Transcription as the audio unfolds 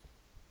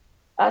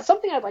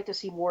Something I'd like to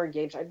see more in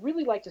games. I'd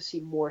really like to see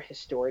more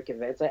historic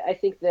events. I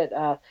think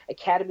that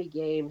Academy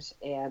games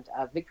and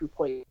Victory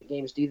Point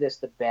games do this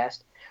the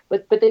best,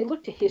 but they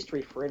look to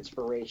history for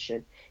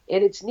inspiration,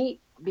 and it's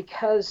neat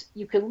because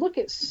you can look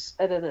at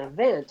an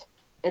event,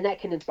 and that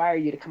can inspire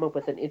you to come up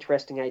with an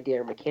interesting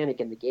idea or mechanic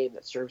in the game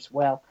that serves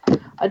well.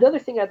 Another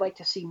thing I'd like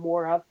to see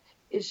more of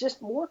is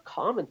just more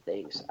common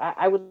things.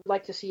 I would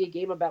like to see a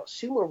game about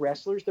sumo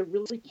wrestlers that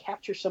really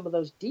capture some of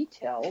those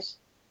details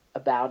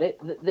about it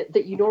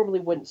that you normally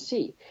wouldn't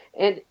see.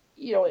 And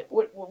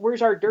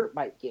where's our dirt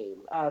bike game?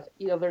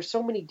 There's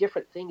so many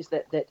different things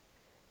that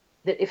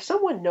if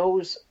someone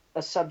knows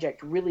a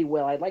subject really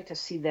well, I'd like to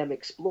see them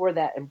explore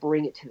that and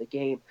bring it to the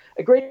game.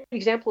 A great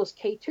example is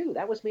K2.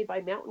 That was made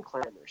by Mountain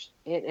Climbers,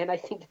 and I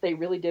think that they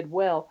really did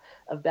well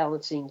of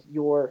balancing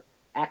your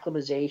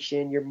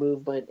acclimatization, your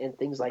movement, and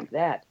things like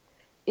that.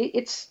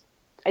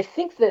 I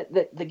think that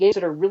the games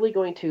that are really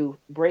going to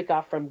break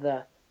off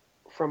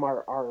from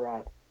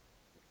our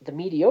the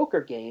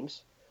mediocre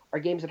games are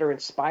games that are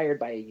inspired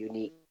by a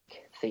unique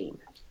theme.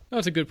 No,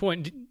 that's a good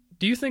point.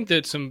 Do you think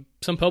that some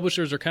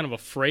publishers are kind of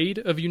afraid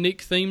of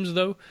unique themes,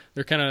 though?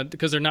 They're kind of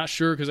because they're not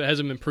sure because it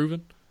hasn't been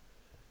proven?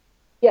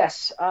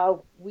 Yes,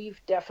 we've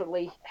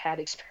definitely had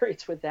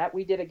experience with that.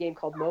 We did a game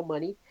called Mo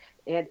Money,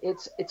 and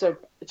it's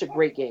a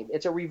great game.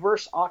 It's a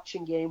reverse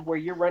auction game where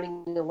you're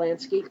running a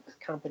landscape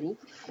company,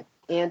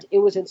 and it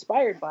was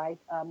inspired by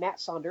Matt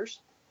Saunders.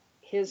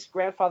 His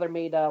grandfather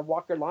made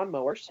Walker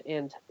lawnmowers,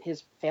 and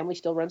his family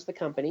still runs the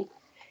company.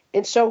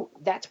 And so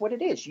that's what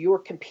it is. You're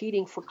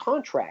competing for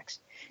contracts.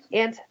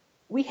 And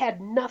we had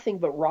nothing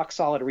but rock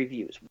solid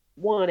reviews,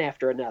 one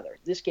after another.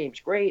 This game's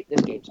great.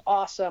 This game's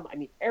awesome. I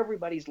mean,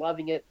 everybody's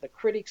loving it. The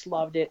critics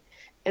loved it.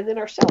 And then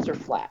our sales are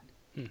flat.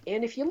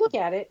 And if you look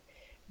at it,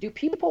 do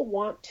people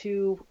want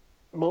to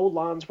mow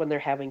lawns when they're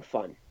having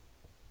fun?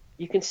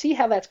 You can see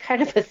how that's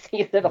kind of a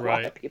theme that a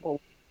lot of people.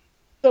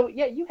 So,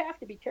 yeah, you have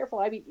to be careful.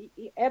 I mean,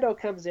 Edo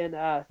comes in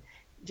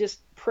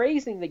just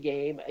praising the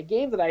game, a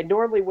game that I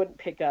normally wouldn't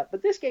pick up.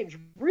 But this game's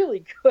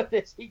really good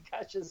as he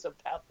gushes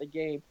about the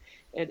game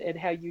and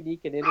how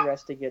unique and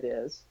interesting it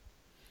is.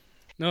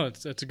 No,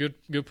 that's a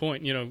good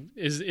point.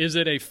 Is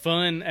it a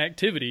fun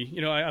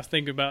activity? I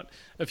think about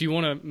if you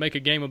want to make a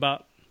game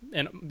about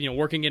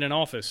working in an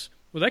office.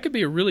 Well, that could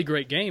be a really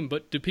great game,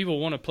 but do people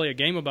want to play a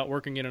game about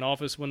working in an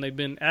office when they've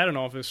been at an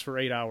office for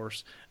 8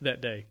 hours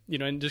that day?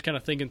 And just kind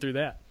of thinking through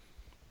that.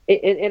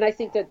 And I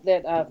think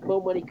that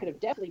Mo Money could have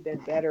definitely been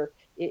better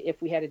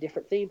if we had a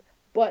different theme.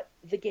 But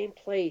the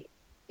gameplay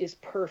is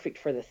perfect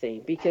for the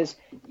theme because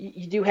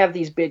you do have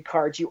these bid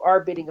cards. You are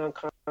bidding on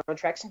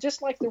contracts. And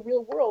just like the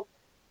real world,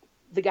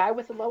 the guy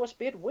with the lowest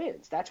bid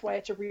wins. That's why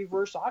it's a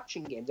reverse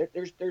auction game.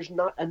 There's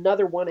not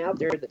another one out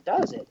there that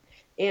does it.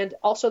 And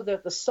also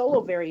the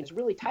solo variant is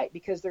really tight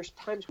because there's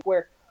times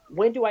where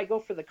when do I go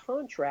for the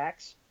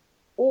contracts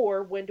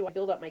or when do I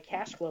build up my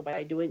cash flow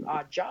by doing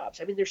odd jobs?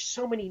 I mean, there's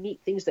so many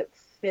neat things that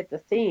fit the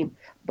theme,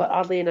 but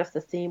oddly enough,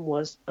 the theme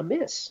was a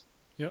miss.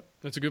 Yep,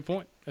 that's a good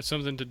point. That's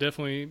something to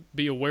definitely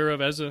be aware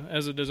of as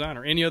a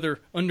designer. Any other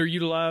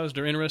underutilized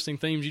or interesting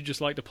themes you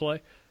just like to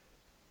play?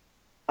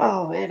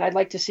 Oh, man, I'd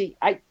like to see.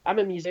 I'm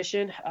a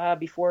musician.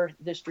 Before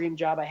this dream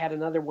job, I had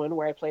another one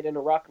where I played in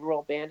a rock and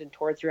roll band and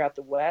toured throughout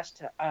the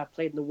West.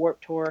 Played in the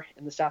Warped Tour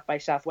and the South by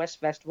Southwest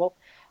Festival.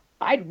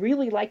 I'd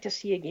really like to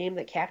see a game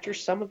that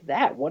captures some of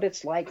that, what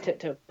it's like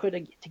to put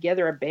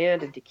together a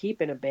band and to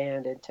keep in a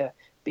band and to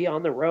be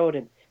on the road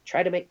and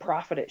try to make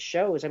profit at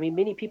shows. I mean,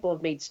 many people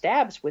have made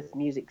stabs with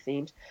music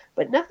themes,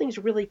 but nothing's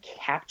really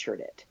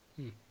captured it.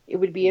 It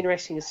would be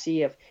interesting to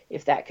see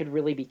if that could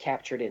really be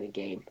captured in a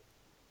game.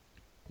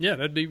 Yeah,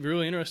 that'd be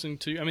really interesting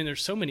too. I mean,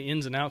 there's so many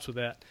ins and outs with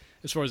that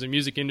as far as the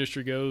music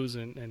industry goes,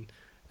 and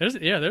there's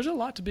a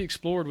lot to be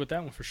explored with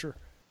that one for sure.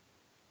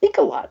 I think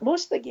a lot.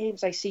 Most of the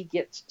games I see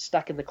get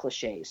stuck in the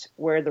cliches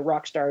where the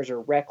rock stars are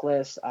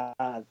reckless,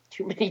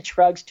 too many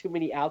drugs, too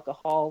many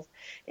alcohols.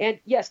 And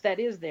yes, that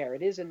is there.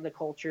 It is in the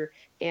culture.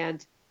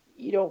 And,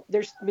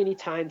 there's many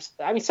times,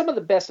 I mean, some of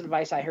the best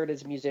advice I heard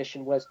as a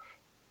musician was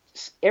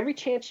every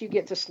chance you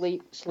get to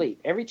sleep, sleep.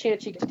 Every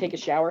chance you get to take a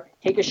shower,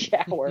 take a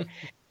shower.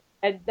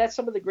 And that's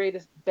some of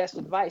the best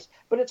advice.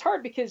 But it's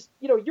hard because,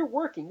 you're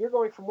working. You're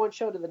going from one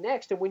show to the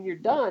next. And when you're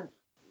done,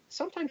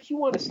 sometimes you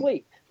want to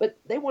sleep, but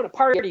they want to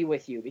party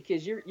with you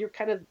because you're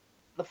kind of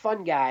the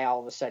fun guy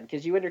all of a sudden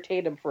because you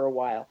entertained them for a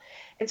while.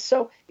 And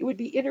so it would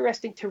be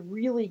interesting to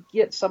really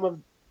get some of,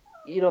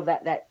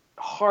 that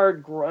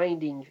hard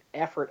grinding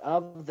effort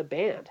of the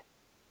band.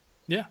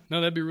 Yeah,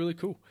 no, that'd be really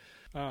cool.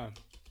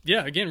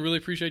 Yeah, again, really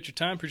appreciate your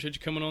time. Appreciate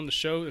you coming on the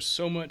show. There's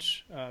so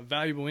much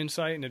valuable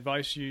insight and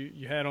advice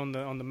you had on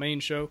the main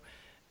show.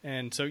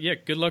 And so, yeah,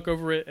 good luck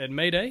over at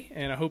Mayday,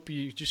 and I hope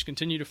you just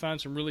continue to find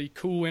some really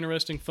cool,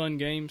 interesting, fun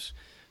games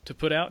to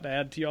put out to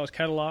add to y'all's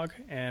catalog,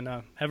 and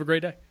have a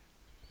great day.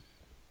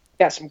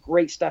 Got some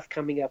great stuff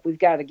coming up. We've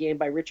got a game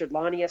by Richard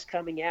Lanius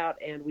coming out,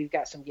 and we've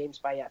got some games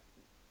by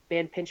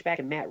Ben Pinchback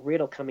and Matt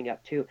Riddle coming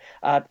up, too.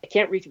 I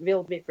can't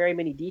reveal very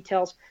many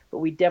details, but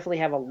we definitely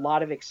have a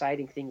lot of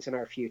exciting things in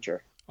our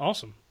future.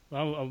 Awesome.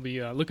 I'll be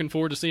looking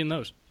forward to seeing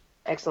those.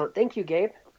 Excellent. Thank you, Gabe.